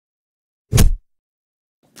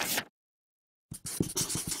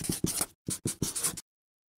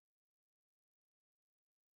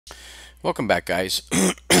Welcome back, guys.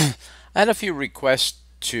 I had a few requests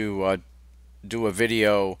to do a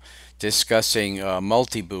video discussing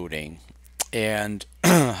multi-booting and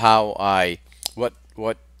how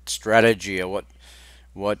what strategy or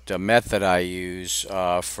what method I use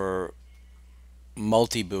for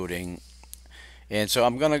multi-booting. And so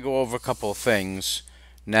I'm going to go over a couple of things.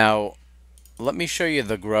 Now, let me show you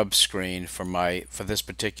the Grub screen for this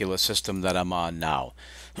particular system that I'm on now.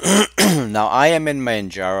 Now I am in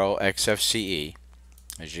Manjaro XFCE,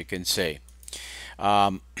 as you can see.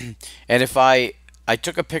 Um, and if I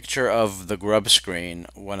took a picture of the Grub screen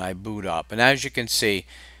when I boot up, and as you can see,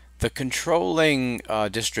 the controlling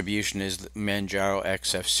distribution is Manjaro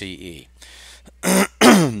XFCE.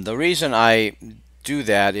 The reason I do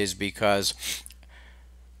that is because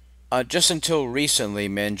just until recently,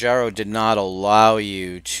 Manjaro did not allow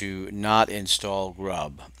you to not install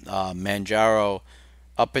Grub. Manjaro,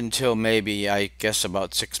 up until maybe I guess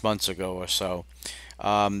about 6 months ago or so,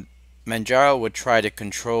 um, Manjaro would try to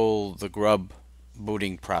control the Grub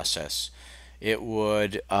booting process. It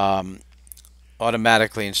would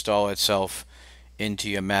automatically install itself into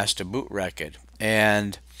your master boot record.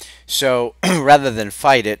 And so rather than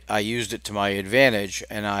fight it, I used it to my advantage,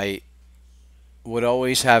 and I would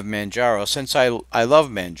always have Manjaro since I love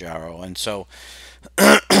Manjaro, and so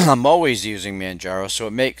I'm always using Manjaro, so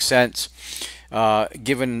it makes sense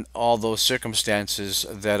given all those circumstances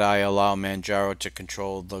that I allow Manjaro to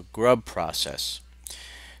control the Grub process.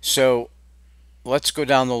 So let's go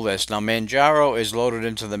down the list. Now Manjaro is loaded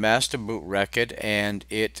into the master boot record and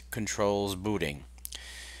it controls booting.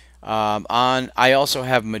 I also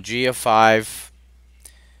have Magia 5,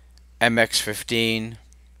 MX15.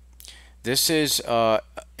 This is an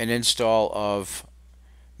install of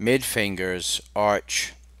Midfinger's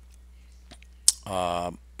Arch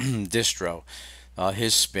distro,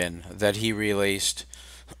 his spin that he released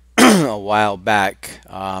a while back,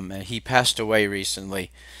 and he passed away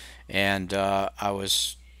recently, and I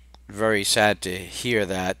was very sad to hear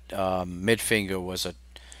that. Midfinger was a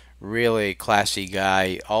really classy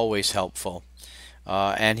guy, always helpful,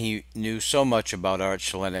 and he knew so much about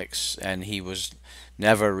Arch Linux, and he was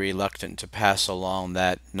never reluctant to pass along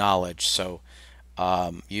that knowledge. So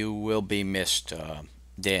you will be missed,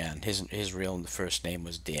 Dan. His real first name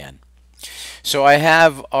was Dan. So I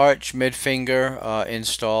have Arch Midfinger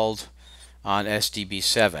installed on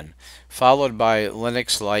SDB7, followed by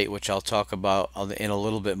Linux Lite, which I'll talk about in a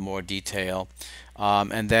little bit more detail,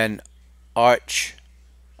 and then Arch.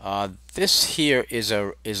 This here is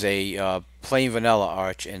a plain vanilla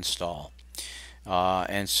Arch install,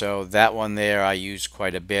 and so that one there I use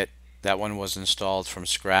quite a bit. That one was installed from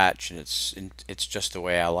scratch, and it's just the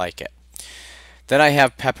way I like it. Then I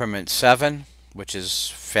have Peppermint 7, which is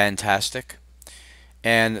fantastic.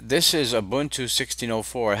 And this is Ubuntu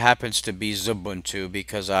 16.04. It happens to be Xubuntu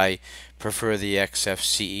because I prefer the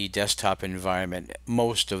XFCE desktop environment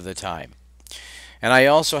most of the time. And I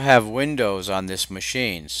also have Windows on this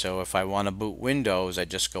machine, so if I want to boot Windows, I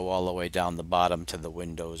just go all the way down the bottom to the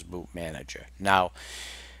Windows Boot Manager. Now,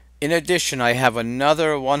 in addition, I have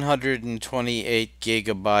another 128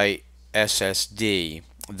 gigabyte SSD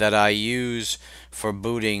that I use for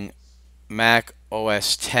booting Mac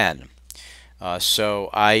OS X.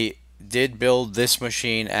 So I did build this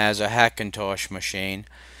machine as a Hackintosh machine,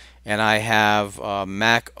 and I have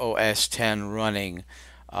Mac OS X running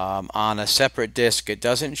on a separate disk. It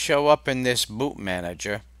doesn't show up in this boot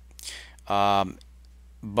manager,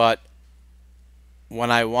 but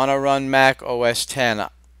when I want to run Mac OS X,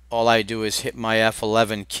 all I do is hit my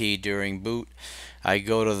F11 key during boot. I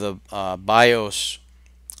go to the BIOS,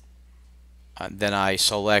 then I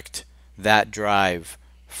select that drive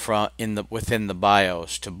within the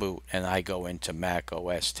BIOS to boot, and I go into Mac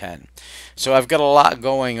OS X. So I've got a lot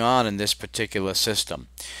going on in this particular system.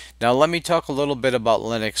 Now let me talk a little bit about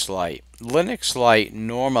Linux Lite. Linux Lite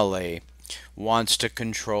normally wants to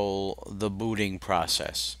control the booting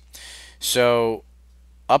process. So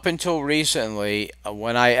up until recently,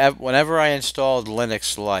 whenever I installed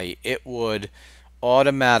Linux Lite, it would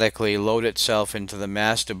automatically load itself into the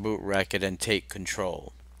master boot record and take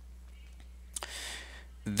control.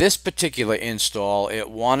 This particular install,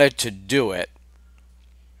 it wanted to do it,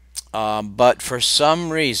 but for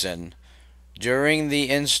some reason during the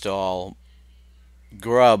install,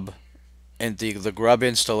 Grub and the Grub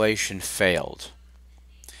installation failed.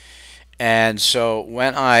 And so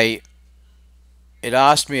when it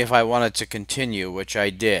asked me if I wanted to continue, which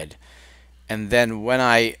I did. And then when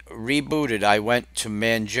I rebooted, I went to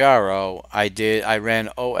Manjaro. I ran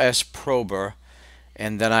OS Prober,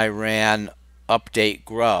 and then I ran update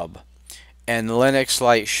Grub, and Linux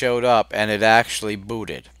Lite showed up, and it actually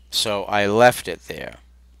booted. so I left it there.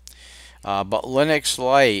 But Linux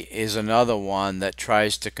Lite is another one that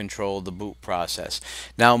tries to control the boot process.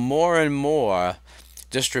 Now, more and more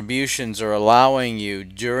distributions are allowing you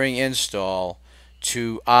during install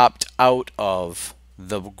to opt out of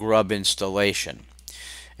the Grub installation.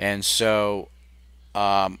 And so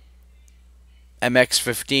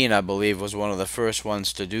MX15, I believe, was one of the first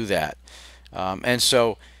ones to do that. And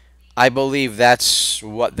so I believe that's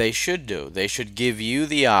what they should do. They should give you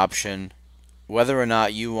the option whether or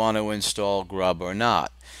not you want to install Grub or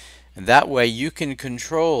not. And that way you can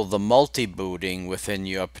control the multi-booting within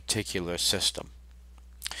your particular system.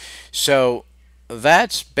 So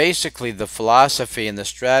that's basically the philosophy and the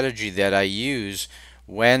strategy that I use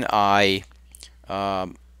when I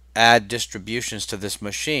add distributions to this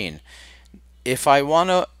machine. If I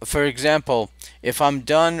want to, for example, if I'm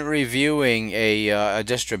done reviewing a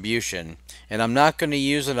distribution and I'm not going to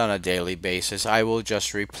use it on a daily basis, I will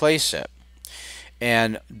just replace it.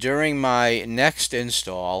 And during my next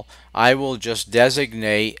install, I will just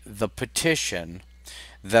designate the partition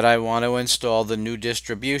that I want to install the new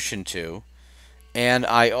distribution to, and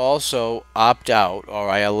I also opt out, or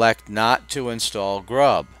I elect not to install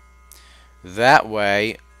Grub. That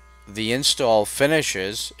way, the install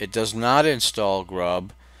finishes, it does not install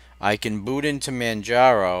Grub, I can boot into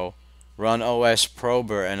Manjaro, run OS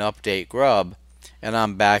Prober and update Grub, and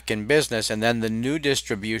I'm back in business, and then the new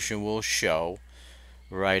distribution will show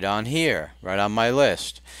right on here, right on my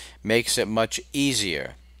list. Makes it much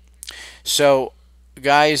easier. So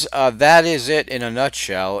guys, that is it in a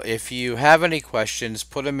nutshell. If you have any questions,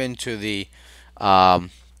 put them into the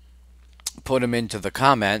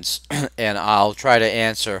comments and I'll try to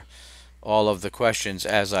answer all of the questions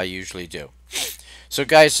as I usually do. So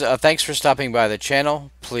guys, thanks for stopping by the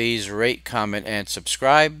channel. Please rate, comment, and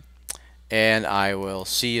subscribe, and I will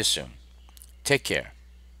see you soon. Take care.